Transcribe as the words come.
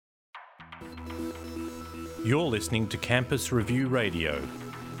You're listening to Campus Review Radio.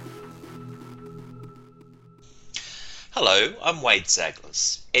 Hello, I'm Wade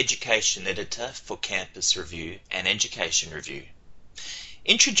Zaglis, Education Editor for Campus Review and Education Review.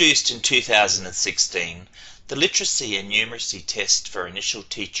 Introduced in 2016, the Literacy and Numeracy Test for Initial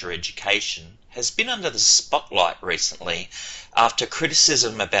Teacher Education has been under the spotlight recently after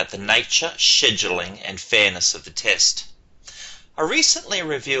criticism about the nature, scheduling and fairness of the test. A recently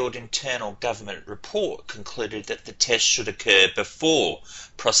revealed internal government report concluded that the test should occur before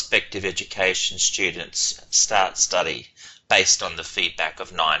prospective education students start study, based on the feedback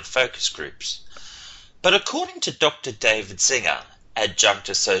of 9 focus groups. But according to Dr. David Zyngier, Adjunct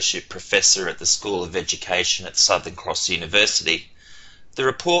Associate Professor at the School of Education at Southern Cross University, the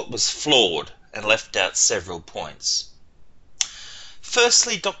report was flawed and left out several points.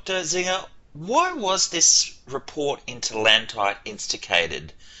 Firstly, Dr. Zyngier, why was this report into LANTITE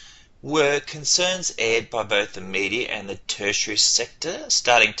instigated? Were concerns aired by both the media and the tertiary sector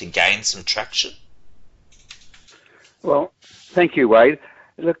starting to gain some traction? Well, thank you, Wade.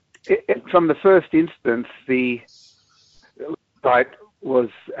 Look, from the first instance, the site was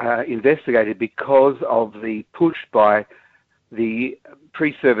investigated because of the push by the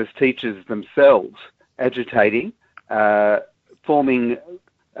pre-service teachers themselves, agitating, forming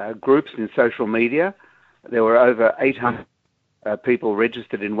groups in social media. There were over 800 people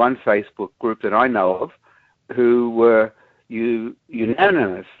registered in one Facebook group that I know of who were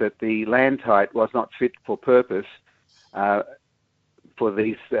unanimous that the LANTITE was not fit for purpose for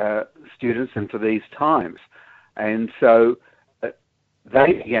these students and for these times. And so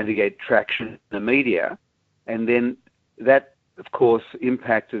they began to get traction in the media, and then that, of course,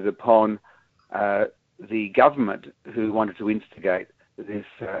 impacted upon the government, who wanted to instigate this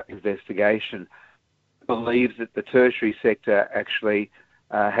investigation. Believes that the tertiary sector actually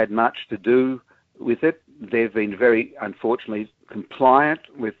had much to do with it. They've been very, unfortunately, compliant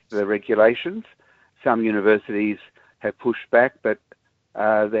with the regulations. Some universities have pushed back, but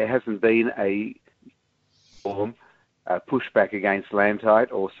there hasn't been a pushback against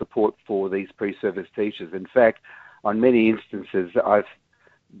LANTITE or support for these pre-service teachers. In fact, on many instances, I've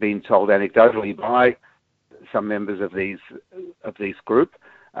been told anecdotally by some members of these group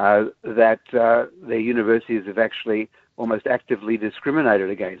that their universities have actually almost actively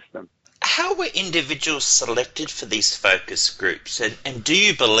discriminated against them. How were individuals selected for these focus groups, and do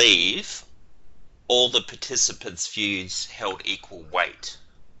you believe all the participants' views held equal weight?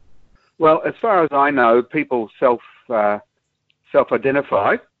 Well, as far as I know, people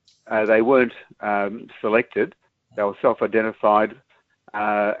self-identified. They weren't selected. They were self-identified,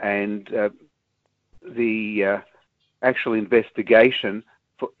 and the actual investigation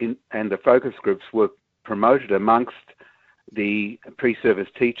and the focus groups were promoted amongst the pre-service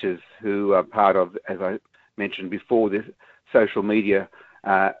teachers who are part of, as I mentioned before, this social media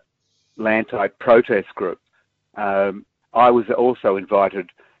LANTITE protest group. I was also invited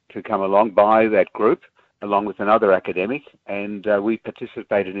to come along by that group, along with another academic, and we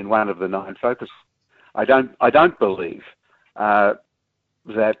participated in one of the 9 focus. I don't believe that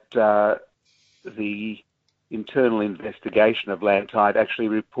the internal investigation of LANTITE actually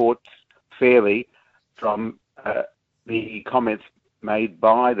reports fairly from the comments made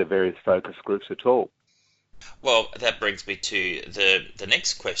by the various focus groups at all. Well, that brings me to the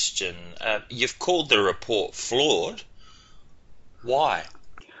next question. You've called the report flawed. Why?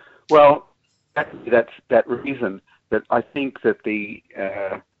 Well, that's that reason that I think that the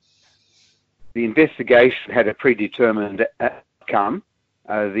investigation had a predetermined outcome.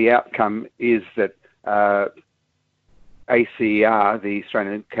 The outcome is that ACER, the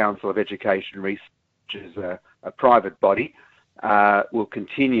Australian Council of Education Research, is a private body, will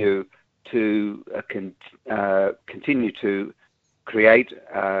continue to create,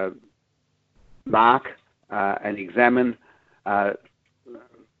 mark, and examine the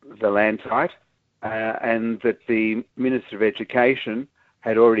LANTITE, and that the Minister of Education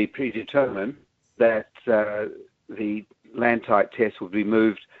had already predetermined that the LANTITE test would be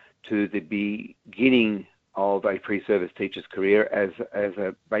moved to the beginning of a pre-service teacher's career as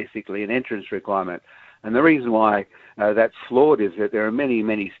basically an entrance requirement. And the reason why that's flawed is that there are many,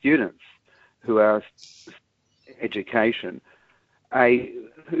 many students who are education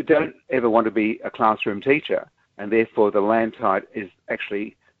who don't ever want to be a classroom teacher, and therefore the LANTITE is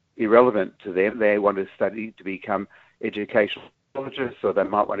actually irrelevant to them. They want to study to become educational psychologists, or they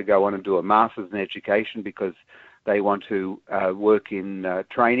might want to go on and do a master's in education because they want to work in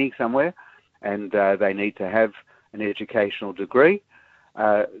training somewhere, and they need to have an educational degree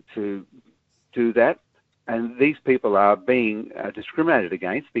to do that. And these people are being discriminated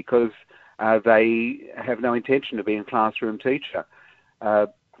against because they have no intention of being a classroom teacher.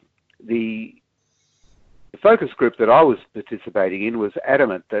 The focus group that I was participating in was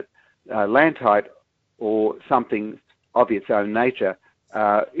adamant that LANTITE or something of its own nature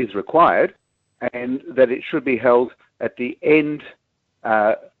is required, and that it should be held at the end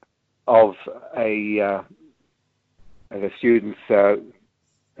of a student's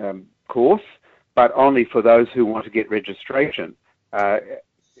course, but only for those who want to get registration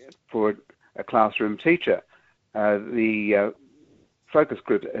for a classroom teacher. The focus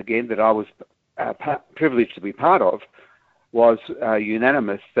group, again, that I was privileged to be part of, was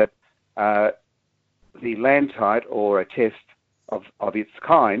unanimous that the LANTITE, or a test of its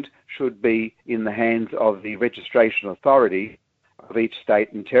kind, should be in the hands of the registration authority of each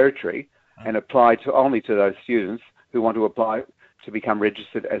state and territory, and apply only to those students who want to apply to become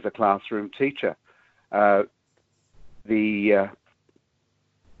registered as a classroom teacher. The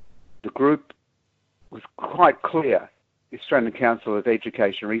group was quite clear. The Australian Council of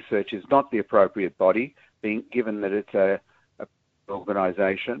Education Research is not the appropriate body, being given that it's a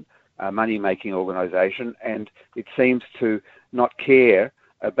organisation, a money-making organisation, and it seems to not care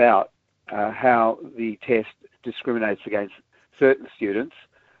about how the test discriminates against certain students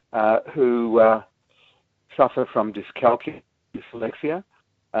who suffer from dyscalculia, dyslexia,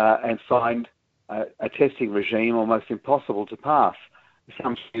 and find a testing regime almost impossible to pass.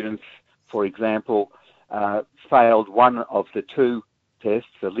 Some students, for example, failed one of the two tests,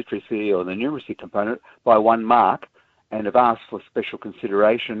 the literacy or the numeracy component, by 1 mark, and have asked for special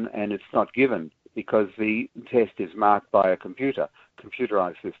consideration, and it's not given because the test is marked by a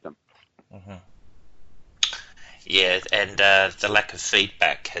computerized system. Mm-hmm. Yeah, and the lack of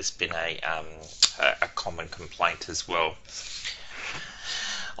feedback has been a common complaint as well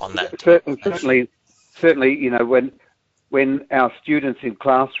on that. Certainly, you know, when our students in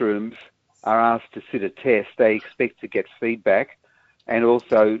classrooms are asked to sit a test, they expect to get feedback, and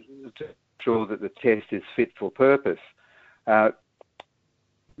also to ensure that the test is fit for purpose.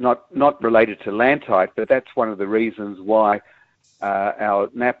 Not related to LANTITE, but that's one of the reasons why our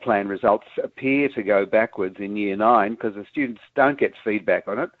NAPLAN results appear to go backwards in Year 9, because the students don't get feedback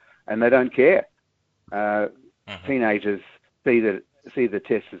on it, and they don't care. Teenagers see the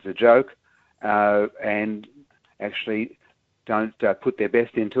test as a joke, and actually don't put their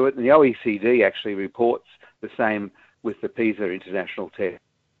best into it. And the OECD actually reports the same with the PISA international test,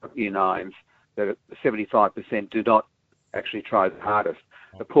 Year 9s, that 75% do not actually try the hardest.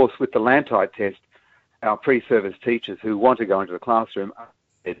 Of course, with the LANTITE test, our pre-service teachers who want to go into the classroom are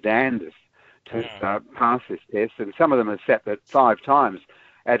their damnedest to pass this test, and some of them have sat that 5 times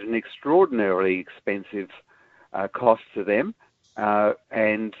at an extraordinarily expensive cost to them,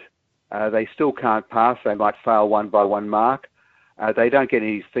 and they still can't pass. They might fail one by 1 mark. They don't get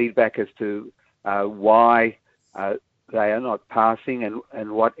any feedback as to why they are not passing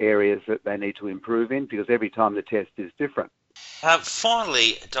and what areas that they need to improve in, because every time the test is different.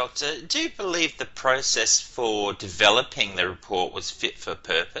 Finally, Doctor, do you believe the process for developing the report was fit for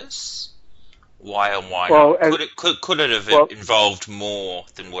purpose? Why and why not? Could it have involved more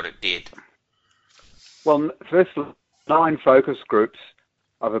than what it did? Well, firstly, 9 focus groups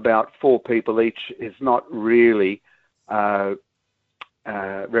of about 4 people each is not really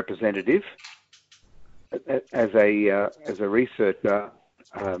representative. As a researcher,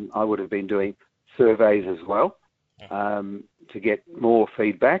 I would have been doing surveys as well to get more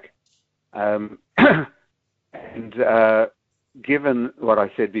feedback. And given what I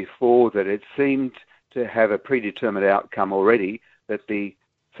said before, that it seemed to have a predetermined outcome already, that the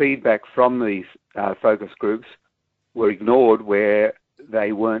feedback from these focus groups were ignored where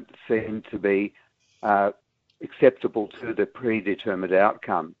they weren't seen to be acceptable to the predetermined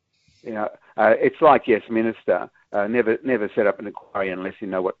outcome. You know, it's like Yes Minister, never set up an inquiry unless you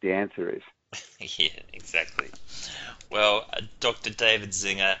know what the answer is. Yeah, exactly. Well, Dr. David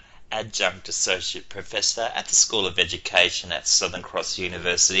Zyngier, Adjunct Associate Professor at the School of Education at Southern Cross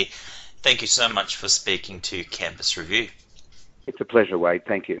University, thank you so much for speaking to Campus Review. It's a pleasure, Wade.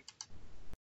 Thank you.